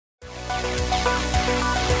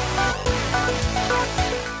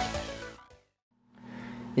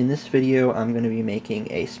In this video, I'm going to be making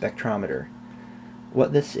a spectrometer.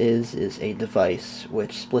 What this is a device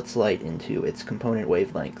which splits light into its component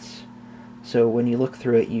wavelengths. So when you look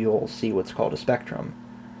through it, you'll see what's called a spectrum.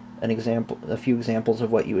 A few examples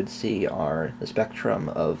of what you would see are the spectrum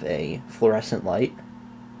of a fluorescent light,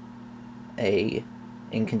 a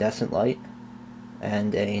incandescent light,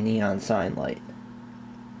 and a neon sign light.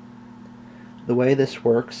 The way this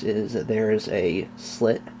works is that there is a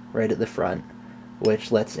slit right at the front,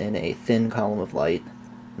 which lets in a thin column of light,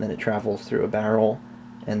 and then it travels through a barrel,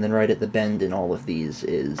 and then right at the bend in all of these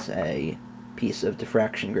is a piece of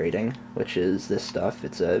diffraction grating, which is this stuff.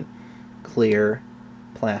 It's a clear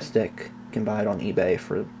plastic. You can buy it on eBay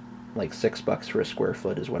for like $6 for a square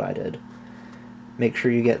foot is what I did. Make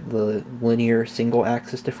sure you get the linear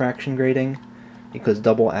single-axis diffraction grating, because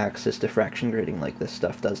double-axis diffraction grating like this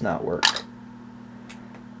stuff does not work.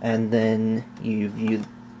 And then you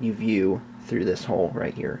view through this hole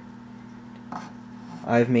right here.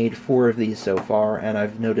 I've made 4 of these so far, and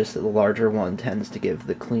I've noticed that the larger one tends to give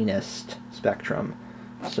the cleanest spectrum,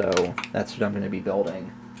 so that's what I'm going to be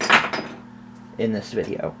building in this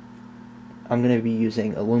video. I'm going to be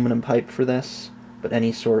using aluminum pipe for this, but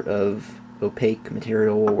any sort of opaque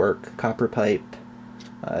material will work. Copper pipe,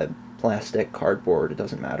 plastic, cardboard, it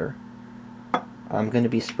doesn't matter. I'm going to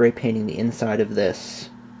be spray painting the inside of this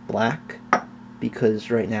black, because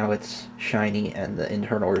right now it's shiny and the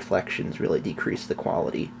internal reflections really decrease the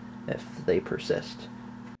quality if they persist.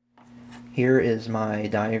 Here is my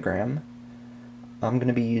diagram. I'm going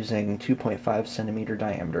to be using 2.5 centimeter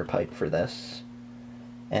diameter pipe for this,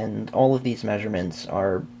 and all of these measurements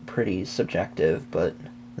are pretty subjective, but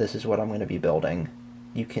this is what I'm going to be building.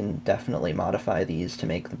 You can definitely modify these to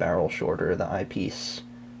make the barrel shorter. The eyepiece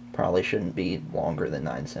probably shouldn't be longer than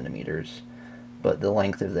 9 centimeters, but the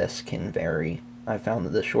length of this can vary. I found that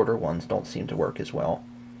the shorter ones don't seem to work as well.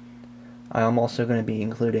 I am also going to be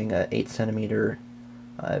including a 8 centimeter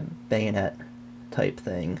bayonet type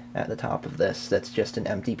thing at the top of this. That's just an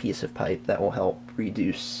empty piece of pipe that will help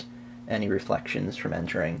reduce any reflections from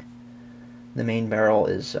entering. The main barrel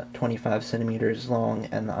is 25 centimeters long,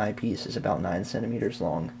 and the eyepiece is about 9 centimeters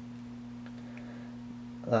long.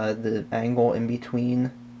 The angle in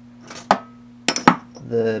between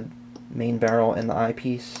the main barrel and the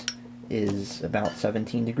eyepiece is about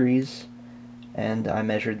 17 degrees, and I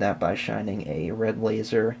measured that by shining a red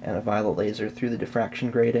laser and a violet laser through the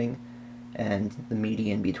diffraction grating, and the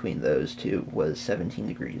median between those two was 17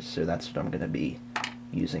 degrees, so that's what I'm going to be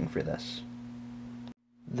using for this.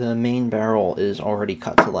 The main barrel is already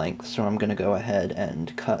cut to length, so I'm going to go ahead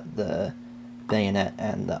and cut the bayonet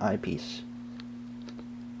and the eyepiece.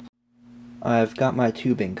 I've got my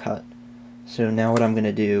tubing cut, so now what I'm going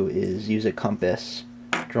to do is use a compass,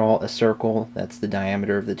 draw a circle that's the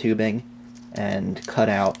diameter of the tubing, and cut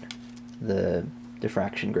out the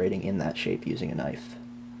diffraction grating in that shape using a knife.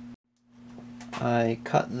 I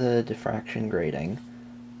cut the diffraction grating,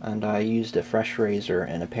 and I used a fresh razor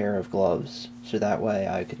and a pair of gloves, so that way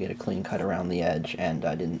I could get a clean cut around the edge and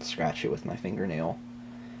I didn't scratch it with my fingernail.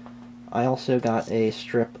 I also got a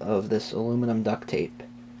strip of this aluminum duct tape,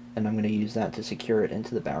 and I'm going to use that to secure it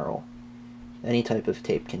into the barrel. Any type of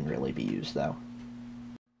tape can really be used though.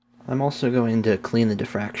 I'm also going to clean the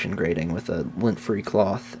diffraction grating with a lint-free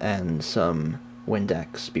cloth and some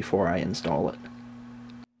Windex before I install it.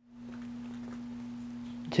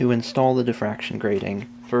 To install the diffraction grating,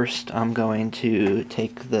 first I'm going to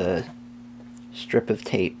take the strip of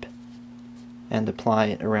tape and apply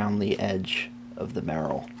it around the edge of the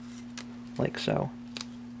barrel, like so.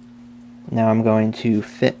 Now I'm going to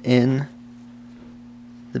fit in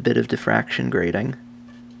the bit of diffraction grating,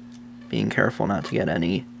 being careful not to get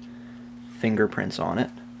any fingerprints on it,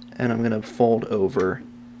 and I'm going to fold over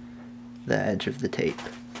the edge of the tape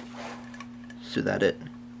so that it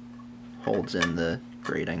holds in the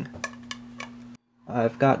grating.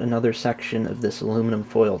 I've got another section of this aluminum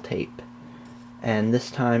foil tape, and this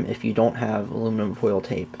time if you don't have aluminum foil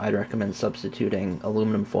tape, I'd recommend substituting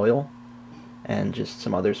aluminum foil and just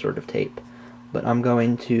some other sort of tape. But I'm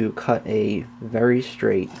going to cut a very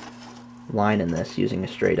straight line in this using a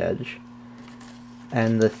straight edge,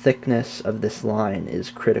 and the thickness of this line is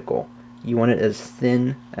critical. You want it as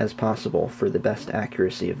thin as possible for the best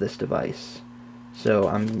accuracy of this device. So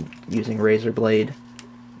I'm using razor blade,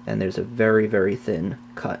 and there's a very, very thin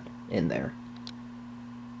cut in there.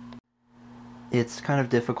 It's kind of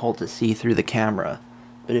difficult to see through the camera,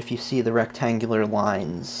 but if you see the rectangular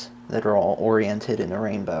lines that are all oriented in a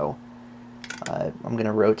rainbow, I'm going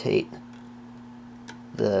to rotate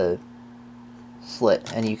the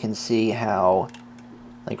slit, and you can see how,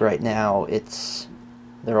 like right now,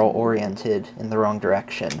 they're all oriented in the wrong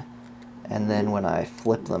direction, and then when I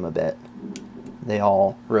flip them a bit, they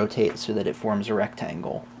all rotate so that it forms a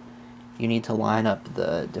rectangle. You need to line up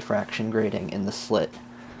the diffraction grating in the slit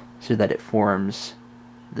so that it forms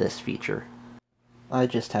this feature. I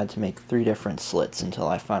just had to make 3 different slits until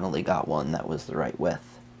I finally got one that was the right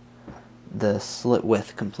width. The slit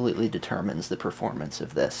width completely determines the performance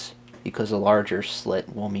of this, because a larger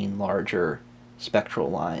slit will mean larger spectral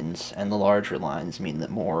lines, and the larger lines mean that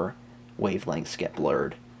more wavelengths get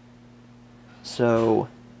blurred. So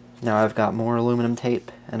now I've got more aluminum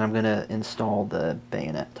tape, and I'm going to install the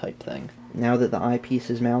bayonet type thing. Now that the eyepiece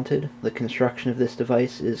is mounted, the construction of this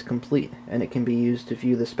device is complete, and it can be used to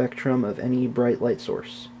view the spectrum of any bright light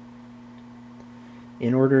source.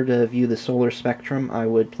 In order to view the solar spectrum, I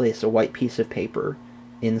would place a white piece of paper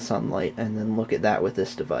in sunlight and then look at that with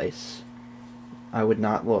this device. I would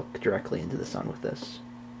not look directly into the sun with this.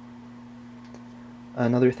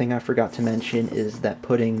 Another thing I forgot to mention is that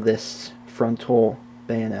putting this frontal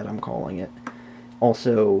bayonet, I'm calling it,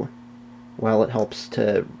 also, while it helps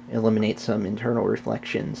to eliminate some internal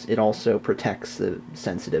reflections, it also protects the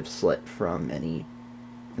sensitive slit from anything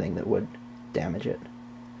that would damage it.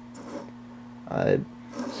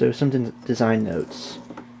 So some design notes.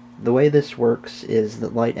 The way this works is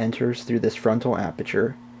that light enters through this frontal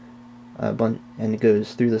aperture and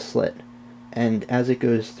goes through the slit, and as it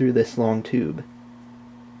goes through this long tube,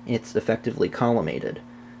 it's effectively collimated,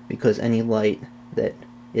 because any light that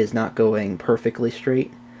is not going perfectly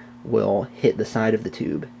straight will hit the side of the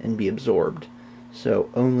tube and be absorbed, so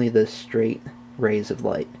only the straight rays of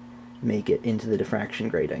light make it into the diffraction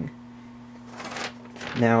grating.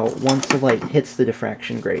 Now, once the light hits the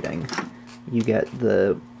diffraction grating, you get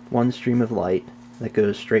the one stream of light that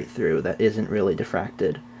goes straight through that isn't really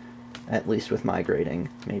diffracted, at least with my grating.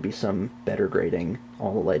 Maybe some better grating,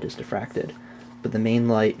 all the light is diffracted. But the main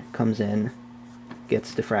light comes in,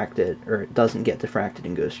 gets diffracted, or it doesn't get diffracted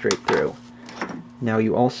and goes straight through. Now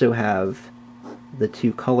you also have the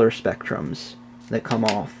 2 color spectrums that come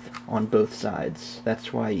off on both sides.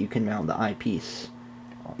 That's why you can mount the eyepiece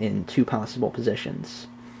in 2 possible positions,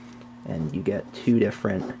 and you get 2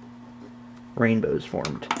 different rainbows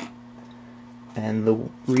formed. And the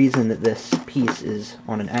reason that this piece is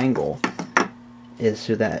on an angle is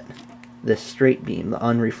so that this straight beam, the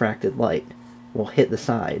unrefracted light, will hit the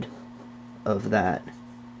side of that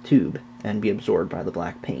tube and be absorbed by the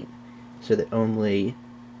black paint, so that only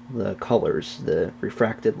the colors, the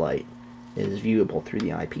refracted light, is viewable through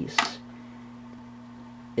the eyepiece.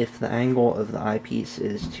 If the angle of the eyepiece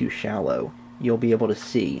is too shallow, you'll be able to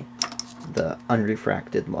see the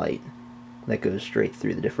unrefracted light that goes straight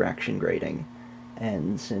through the diffraction grating,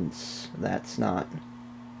 and since that's not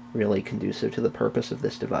really conducive to the purpose of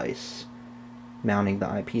this device, mounting the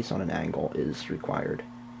eyepiece on an angle is required.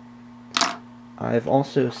 I've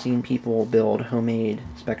also seen people build homemade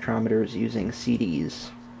spectrometers using CDs,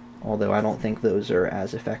 although I don't think those are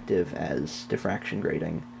as effective as diffraction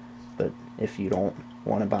grating. But if you don't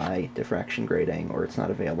want to buy diffraction grating, or it's not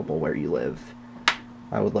available where you live,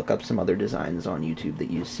 I would look up some other designs on YouTube that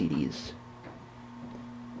use CDs.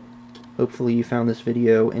 Hopefully you found this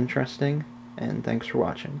video interesting, and thanks for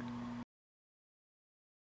watching.